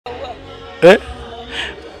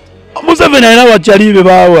Museveni alina bakyalibe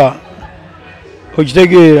baawa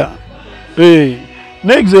okitegeera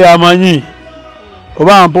next yamanyi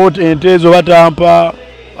oba mpoota ente ezo batampa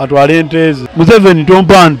atwala ente ezo. Museveni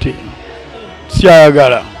tompa nte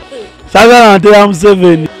sikyayagala saagala nte ya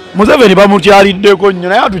Museveni. Museveni bamukyaliddeko nnyo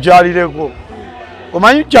naye atukyalireko.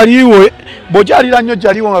 Omanyi kyaliwe bw'okyalira nnyo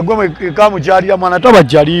kyaliwo nga gwe ekamukyalira mwana taba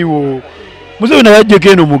kyaliwo. Museveni yajjeko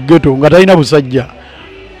eno mu ghetto nga talina busajja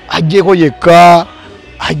ajjeko yekka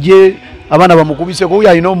ajje abaana bamukubiseko. Oyo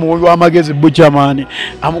alina omwoyo w'amagezi buchamani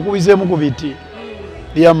amukubiseemu ku biti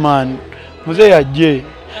yamani muze yajje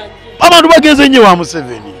abantu bagenze nnyo wa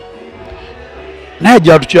Museveni naye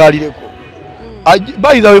ajja atukyalireko.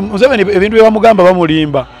 Bayiza Museveni ebintu bye bamugamba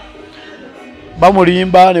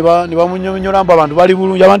bamulimba ne bamunyonyola mbu abantu bali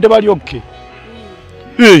bulungi abantu tebali okke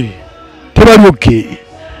tebali okke.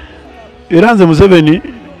 Era nze Museveni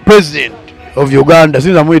president of Uganda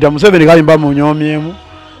sinza muyita Museveni kalimba munyomyemu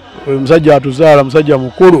musajja atuzaala musajja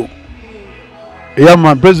mukulu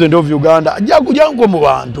eyama president of Uganda ajja kujja nko mu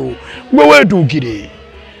bantu gwe weetuukire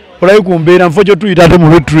olayi ku mbeera nfo kyo tuyita ate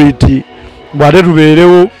mu retreat bw'ate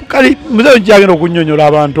tubeerewo kali Museveni kyagenda okunyonyola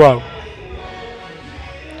abantu abo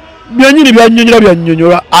byonyini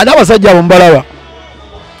byanyonyola ate abasajja abo mbalaba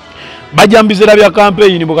bajja mbiseera bya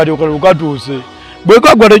campaign bukati okatuuse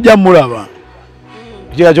bwekagwa tojja mulaba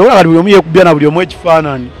kira kyokola kati buli omu yeekubya na buli omu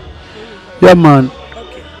ekifaananyi yaman.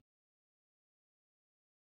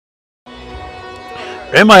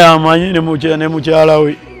 Ema yamanyi ne mukyala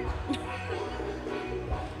we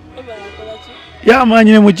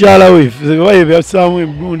yamanyi ne mukyala we baye byasaamu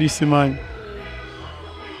egundi simanyi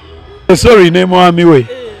sorry ne mwami we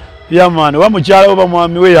yaman wa mukyala we ba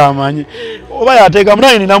mwami we yamanyi oba yateeka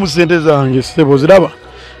munaye ninamu ssente zange sebo ziraba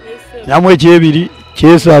nyamu ekyebiri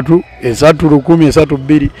kyesatu esatu 10 esatu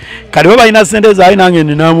 2 kati bwe balina ssente zaali nange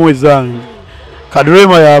ninamu ezange kati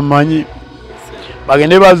Rema yamanyi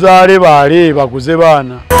bagende bazaale baale bakuze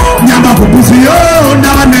baana nyamba kukuziyo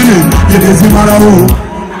n'abanene yedezimalawo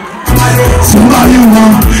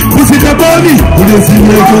sumayuma kusite boni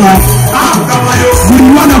ulezinyekwa buli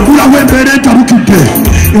wana kula wembere tabukidde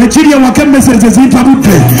ekiri ewaka emmeseze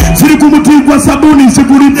zitabudde ziri ku muti gwa sabuni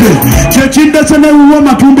zigulidde kyekindese newuwa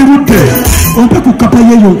matumbi budde ompe ku kapa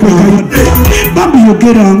yeyo okwegayidde bambi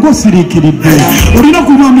yogera ng'osiriikiridde olina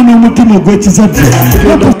okubaamu n'omutima ogw'ekizadde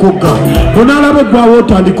okuga onaalaba eggwawo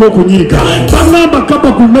otandika okunyiiga baŋŋamba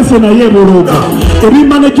kapa ku mmese naye ebolooga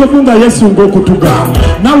ebimma nekyovu nga yesunga okutuga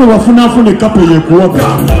naawe wafunaafuna ekapa yeekuwaga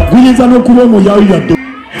guyinza n'okuba omuyawi yadde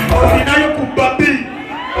olinayo ku bbabi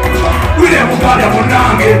wile muganda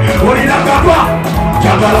munange olina kapa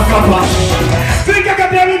kyagala kapa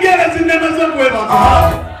zikakatebigere zinemaze kwebaka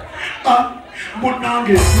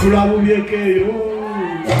munange kulabubyeko eyo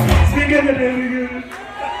zingekatebigere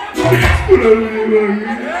kulabubyeko